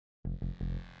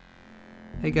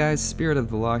Hey guys, Spirit of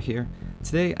the Law here.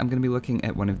 Today I'm going to be looking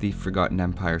at one of the Forgotten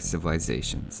Empire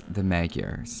civilizations, the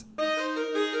Magyars.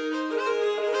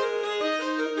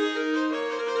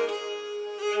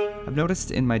 I've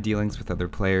noticed in my dealings with other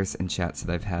players and chats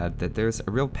that I've had that there's a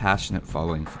real passionate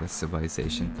following for this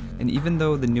civilization, and even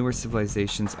though the newer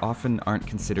civilizations often aren't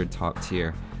considered top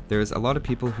tier, there's a lot of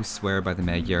people who swear by the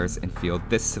Magyars and feel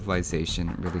this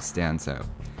civilization really stands out.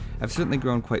 I've certainly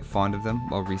grown quite fond of them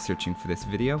while researching for this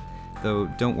video, though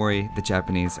don't worry, the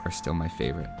Japanese are still my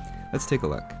favorite. Let's take a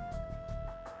look.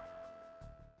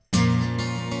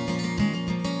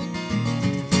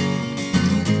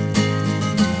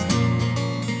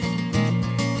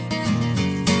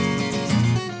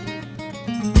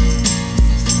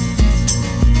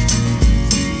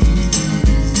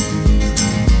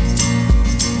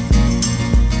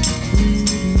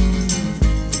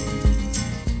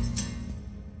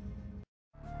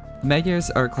 Magyars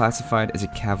are classified as a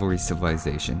cavalry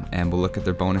civilization, and we'll look at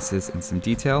their bonuses in some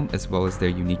detail, as well as their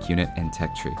unique unit and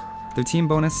tech tree. Their team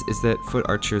bonus is that foot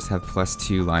archers have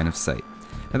 +2 line of sight.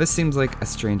 Now this seems like a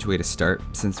strange way to start,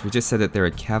 since we just said that they're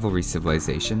a cavalry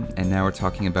civilization, and now we're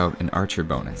talking about an archer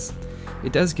bonus.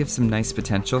 It does give some nice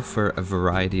potential for a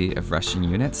variety of rushing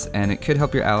units, and it could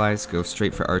help your allies go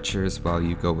straight for archers while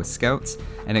you go with scouts,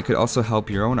 and it could also help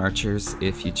your own archers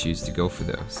if you choose to go for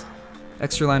those.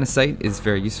 Extra line of sight is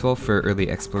very useful for early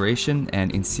exploration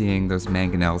and in seeing those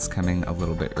mangonels coming a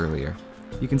little bit earlier.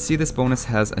 You can see this bonus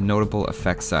has a notable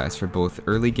effect size for both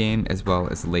early game as well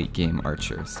as late game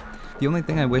archers. The only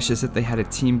thing I wish is that they had a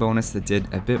team bonus that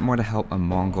did a bit more to help a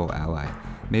Mongol ally,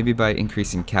 maybe by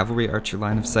increasing cavalry archer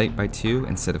line of sight by 2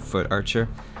 instead of foot archer,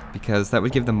 because that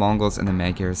would give the Mongols and the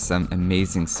Magyars some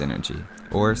amazing synergy,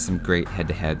 or some great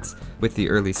head-to-heads with the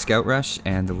early scout rush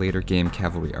and the later game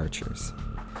cavalry archers.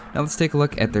 Now let's take a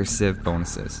look at their civ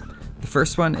bonuses. The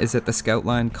first one is that the scout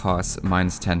line costs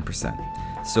 -10%,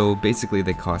 so basically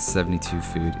they cost 72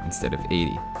 food instead of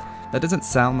 80. That doesn't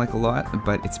sound like a lot,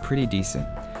 but it's pretty decent.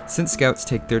 Since scouts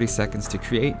take 30 seconds to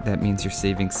create, that means you're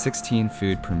saving 16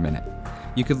 food per minute.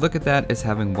 You could look at that as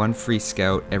having one free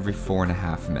scout every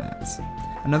 4.5 minutes.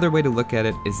 Another way to look at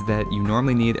it is that you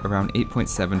normally need around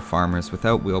 8.7 farmers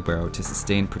without wheelbarrow to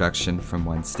sustain production from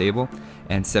one stable,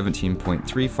 and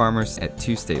 17.3 farmers at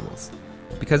 2 stables.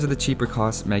 Because of the cheaper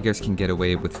cost, Magyars can get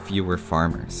away with fewer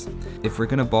farmers. If we're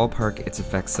going to ballpark its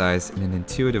effect size in an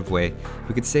intuitive way,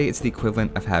 we could say it's the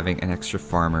equivalent of having an extra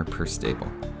farmer per stable.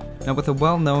 Now with a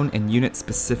well-known and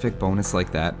unit-specific bonus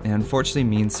like that, it unfortunately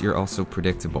means you're also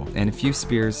predictable, and a few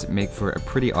spears make for a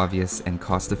pretty obvious and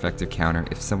cost-effective counter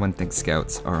if someone thinks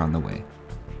scouts are on the way.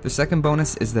 The second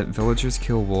bonus is that villagers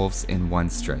kill wolves in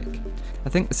 1 strike. I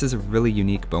think this is a really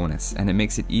unique bonus, and it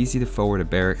makes it easy to forward a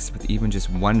barracks with even just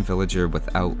 1 villager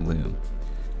without loom.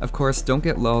 Of course, don't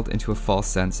get lulled into a false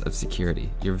sense of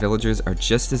security. Your villagers are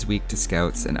just as weak to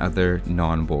scouts and other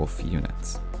non-wolf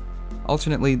units.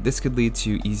 Alternately, this could lead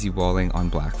to easy walling on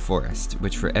Black Forest,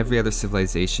 which for every other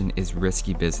civilization is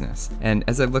risky business. And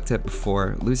as I've looked at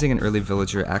before, losing an early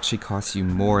villager actually costs you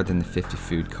more than the 50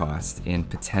 food cost in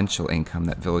potential income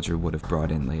that villager would have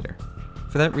brought in later.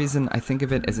 For that reason, I think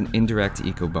of it as an indirect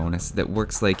eco bonus that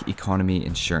works like economy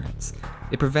insurance.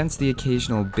 It prevents the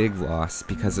occasional big loss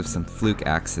because of some fluke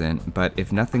accident, but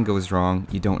if nothing goes wrong,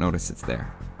 you don't notice it's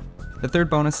there. The third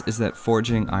bonus is that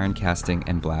forging, iron casting,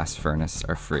 and blast furnace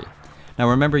are free. Now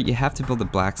remember, you have to build a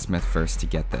blacksmith first to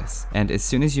get this, and as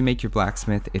soon as you make your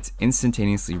blacksmith, it's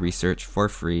instantaneously researched for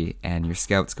free, and your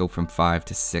scouts go from 5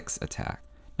 to 6 attack.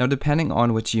 Now depending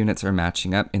on which units are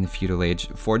matching up in the feudal age,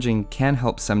 forging can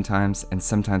help sometimes, and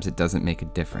sometimes it doesn't make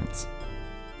a difference.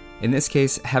 In this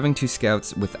case, having 2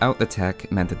 scouts without the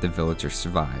tech meant that the villager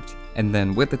survived, and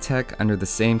then with the tech under the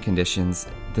same conditions,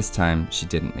 this time she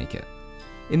didn't make it.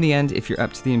 In the end, if you're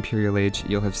up to the Imperial Age,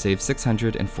 you'll have saved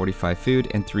 645 food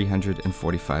and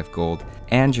 345 gold,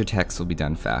 and your techs will be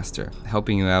done faster,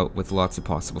 helping you out with lots of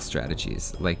possible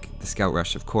strategies, like the Scout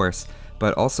Rush of course,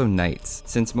 but also Knights,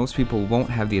 since most people won't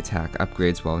have the attack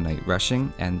upgrades while Knight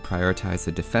rushing and prioritize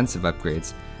the defensive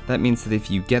upgrades. That means that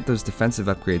if you get those defensive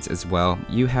upgrades as well,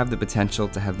 you have the potential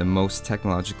to have the most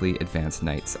technologically advanced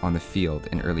Knights on the field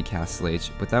in early Castle Age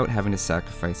without having to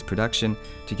sacrifice production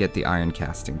to get the iron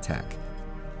casting tech.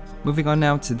 Moving on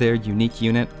now to their unique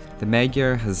unit, the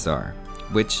Magyar Hussar,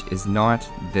 which is not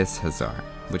this Hussar,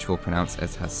 which we'll pronounce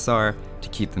as Hussar to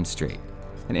keep them straight.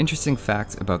 An interesting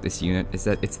fact about this unit is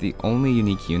that it's the only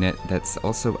unique unit that's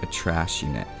also a trash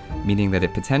unit, meaning that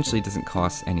it potentially doesn't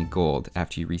cost any gold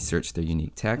after you research their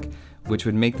unique tech, which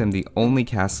would make them the only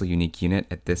castle unique unit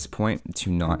at this point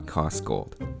to not cost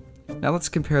gold. Now let's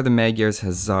compare the Magyars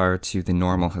Hussar to the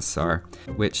normal Hussar,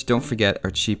 which don't forget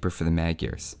are cheaper for the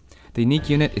Magyars. The unique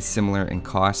unit is similar in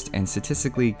cost and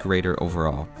statistically greater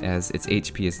overall, as its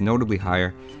HP is notably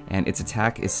higher and its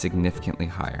attack is significantly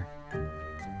higher.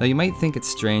 Now you might think it's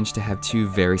strange to have two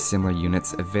very similar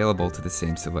units available to the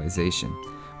same civilization.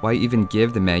 Why even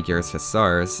give the Magyars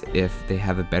Hussars if they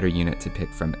have a better unit to pick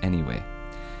from anyway?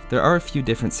 There are a few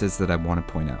differences that I want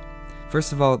to point out.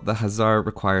 First of all, the Hussar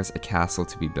requires a castle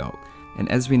to be built,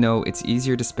 and as we know, it's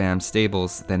easier to spam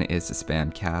stables than it is to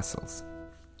spam castles.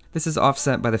 This is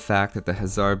offset by the fact that the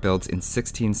Hussar builds in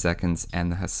 16 seconds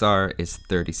and the Hussar is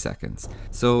 30 seconds,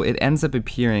 so it ends up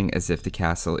appearing as if the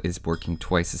castle is working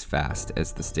twice as fast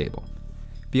as the stable.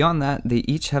 Beyond that, they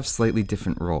each have slightly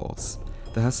different roles.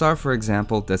 The Hussar, for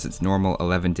example, does its normal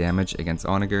 11 damage against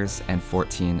onagers and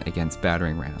 14 against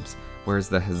battering rams, whereas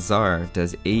the Hussar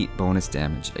does 8 bonus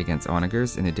damage against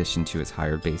onagers in addition to its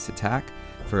higher base attack,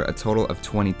 for a total of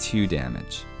 22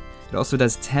 damage. It also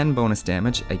does 10 bonus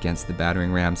damage against the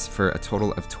battering rams for a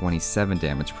total of 27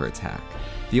 damage per attack.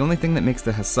 The only thing that makes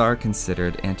the Hussar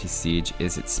considered anti-siege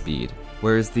is its speed,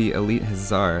 whereas the elite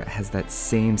Hussar has that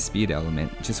same speed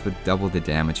element just with double the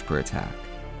damage per attack.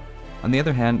 On the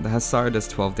other hand, the Hussar does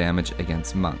 12 damage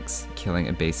against monks, killing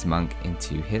a base monk in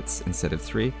 2 hits instead of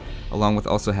 3, along with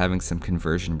also having some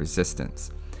conversion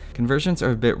resistance. Conversions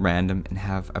are a bit random and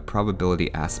have a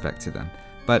probability aspect to them,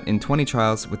 but in 20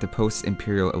 trials with the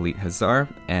post-Imperial Elite Hussar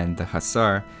and the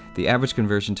Hussar, the average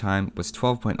conversion time was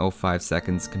 12.05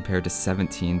 seconds compared to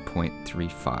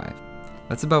 17.35.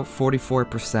 That's about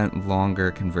 44%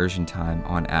 longer conversion time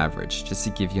on average, just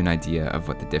to give you an idea of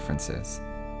what the difference is.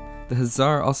 The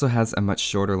Hussar also has a much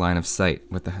shorter line of sight,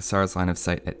 with the Hussar's line of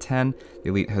sight at 10, the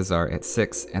Elite Hussar at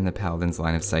 6, and the Paladin's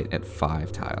line of sight at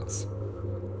 5 tiles.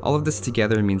 All of this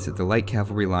together means that the light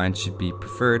cavalry line should be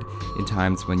preferred in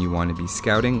times when you want to be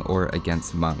scouting or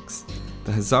against monks.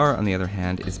 The Hussar, on the other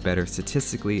hand, is better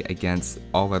statistically against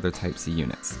all other types of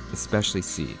units, especially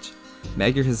siege.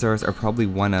 Magyar Hussars are probably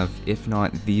one of, if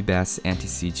not the best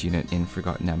anti-siege unit in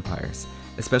Forgotten Empires,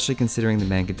 especially considering the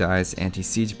Magyars'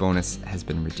 anti-siege bonus has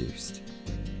been reduced.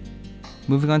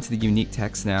 Moving on to the unique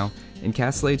techs now, in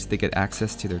Castle Age they get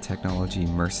access to their technology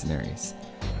Mercenaries.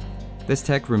 This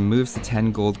tech removes the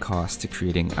 10 gold cost to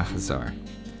creating a Hussar.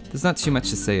 There's not too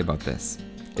much to say about this.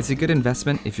 It's a good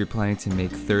investment if you're planning to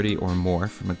make 30 or more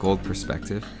from a gold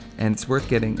perspective, and it's worth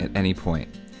getting at any point.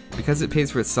 Because it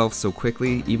pays for itself so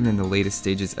quickly, even in the latest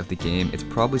stages of the game, it's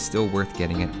probably still worth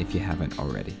getting it if you haven't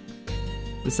already.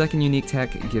 The second unique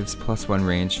tech gives +1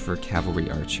 range for cavalry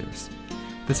archers.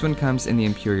 This one comes in the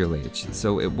Imperial Age,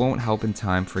 so it won't help in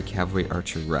time for a cavalry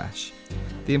archer rush.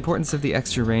 The importance of the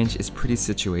extra range is pretty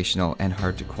situational and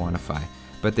hard to quantify,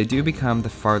 but they do become the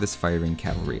farthest firing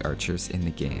cavalry archers in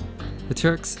the game. The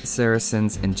Turks,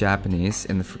 Saracens, and Japanese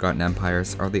in the Forgotten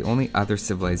Empires are the only other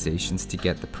civilizations to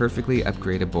get the perfectly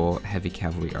upgradable heavy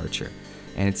cavalry archer,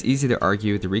 and it's easy to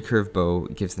argue the recurve bow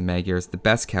gives the Magyars the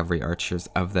best cavalry archers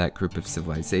of that group of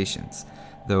civilizations,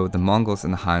 though the Mongols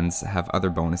and the Huns have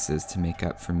other bonuses to make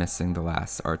up for missing the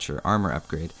last archer armor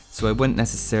upgrade, so I wouldn't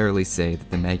necessarily say that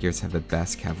the Magyars have the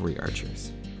best cavalry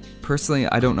archers. Personally,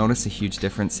 I don't notice a huge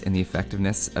difference in the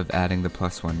effectiveness of adding the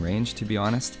 +1 range, to be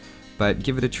honest, but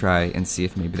give it a try and see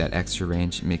if maybe that extra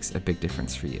range makes a big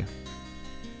difference for you.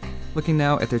 Looking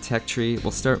now at their tech tree,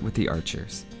 we'll start with the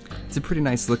archers. It's a pretty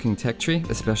nice looking tech tree,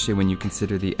 especially when you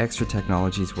consider the extra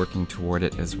technologies working toward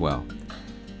it as well.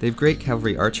 They have great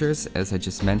cavalry archers, as I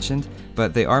just mentioned,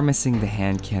 but they are missing the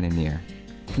hand cannoneer.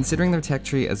 Considering their tech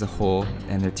tree as a whole,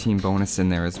 and their team bonus in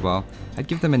there as well, I'd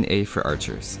give them an A for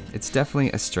archers. It's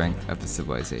definitely a strength of the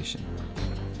civilization.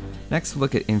 Next, we'll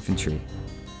look at infantry.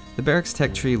 The barracks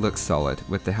tech tree looks solid,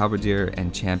 with the halberdier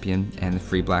and champion and the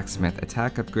free blacksmith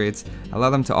attack upgrades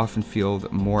allow them to often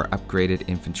field more upgraded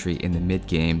infantry in the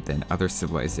mid-game than other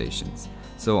civilizations,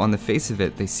 so on the face of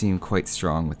it they seem quite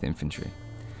strong with infantry.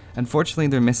 Unfortunately,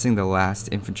 they're missing the last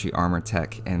infantry armor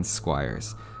tech and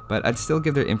squires, but I'd still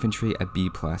give their infantry a B+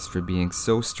 for being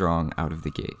so strong out of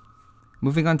the gate.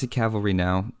 Moving on to cavalry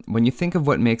now, when you think of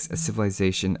what makes a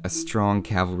civilization a strong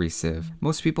cavalry civ,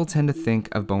 most people tend to think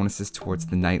of bonuses towards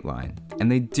the knight line, and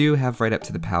they do have right up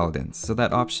to the paladins, so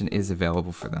that option is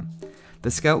available for them.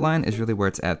 The scout line is really where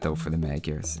it's at though for the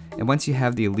Magyars, and once you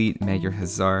have the elite Magyar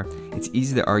Hussar, it's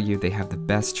easy to argue they have the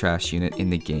best trash unit in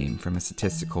the game from a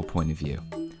statistical point of view.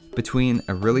 Between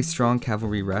a really strong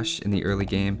cavalry rush in the early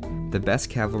game, the best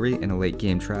cavalry in a late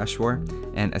game trash war,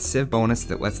 and a civ bonus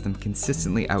that lets them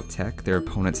consistently out-tech their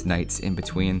opponent's knights in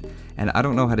between, and I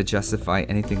don't know how to justify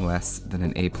anything less than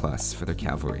an A+ for their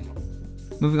cavalry.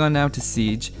 Moving on now to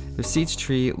siege, their siege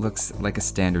tree looks like a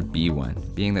standard B one,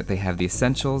 being that they have the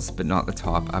essentials but not the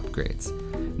top upgrades.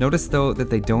 Notice though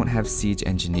that they don't have siege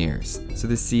engineers, so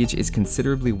the siege is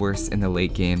considerably worse in the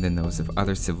late game than those of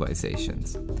other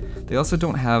civilizations. They also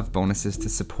don't have bonuses to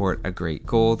support a great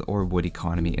gold or wood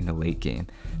economy in the late game,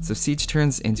 so siege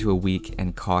turns into a weak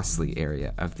and costly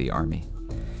area of the army.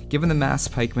 Given the mass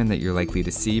pikemen that you're likely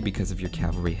to see because of your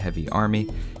cavalry heavy army,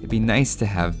 it'd be nice to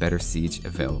have better siege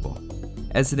available.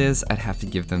 As it is, I'd have to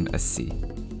give them a C.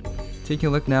 Taking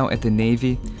a look now at the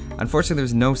Navy, unfortunately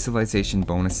there's no civilization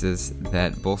bonuses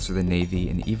that bolster the Navy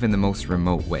in even the most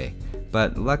remote way,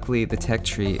 but luckily the tech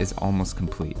tree is almost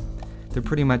complete. They're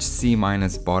pretty much C-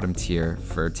 bottom tier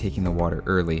for taking the water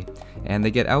early, and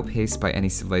they get outpaced by any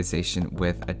civilization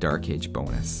with a Dark Age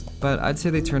bonus. But I'd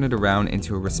say they turn it around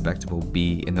into a respectable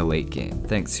B in the late game,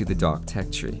 thanks to the dock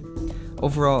tech tree.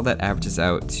 Overall, that averages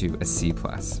out to a C+.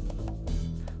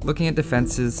 Looking at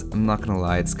defenses, I'm not gonna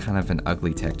lie, it's kind of an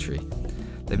ugly tech tree.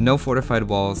 They have no fortified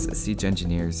walls, siege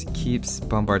engineers, keeps,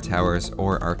 bombard towers,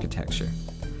 or architecture.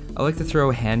 I like to throw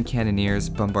hand cannoneers,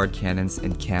 bombard cannons,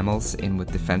 and camels in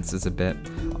with defenses a bit,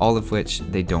 all of which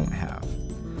they don't have.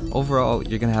 Overall,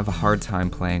 you're going to have a hard time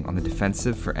playing on the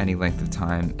defensive for any length of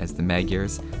time as the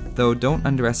Magyars, though don't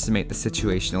underestimate the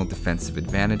situational defensive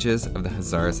advantages of the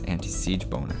Hussar's anti-siege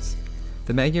bonus.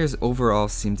 The Magyars overall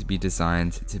seem to be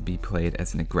designed to be played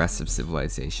as an aggressive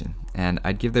civilization, and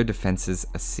I'd give their defenses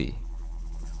a C.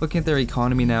 Looking at their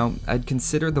economy now, I'd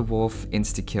consider the Wolf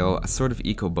insta-kill a sort of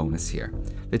eco bonus here.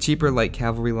 The cheaper light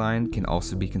cavalry line can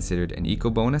also be considered an eco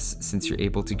bonus since you're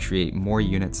able to create more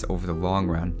units over the long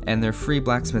run, and their free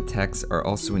blacksmith techs are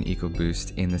also an eco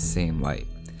boost in the same light.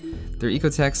 Their eco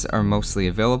techs are mostly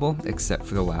available except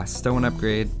for the last stone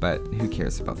upgrade, but who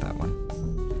cares about that one?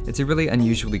 It's a really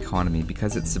unusual economy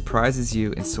because it surprises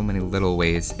you in so many little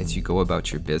ways as you go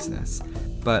about your business.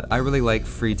 But I really like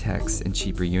free techs and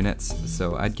cheaper units,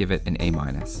 so I'd give it an A-.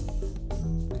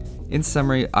 In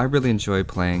summary, I really enjoy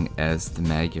playing as the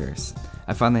Magyars.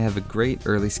 I find they have a great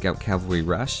early scout cavalry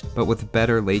rush, but with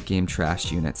better late game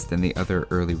trash units than the other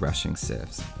early rushing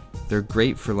civs. They're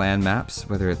great for land maps,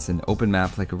 whether it's an open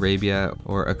map like Arabia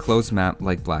or a closed map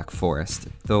like Black Forest,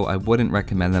 though I wouldn't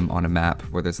recommend them on a map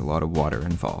where there's a lot of water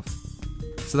involved.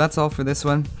 So that's all for this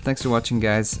one. Thanks for watching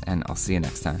guys, and I'll see you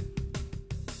next time.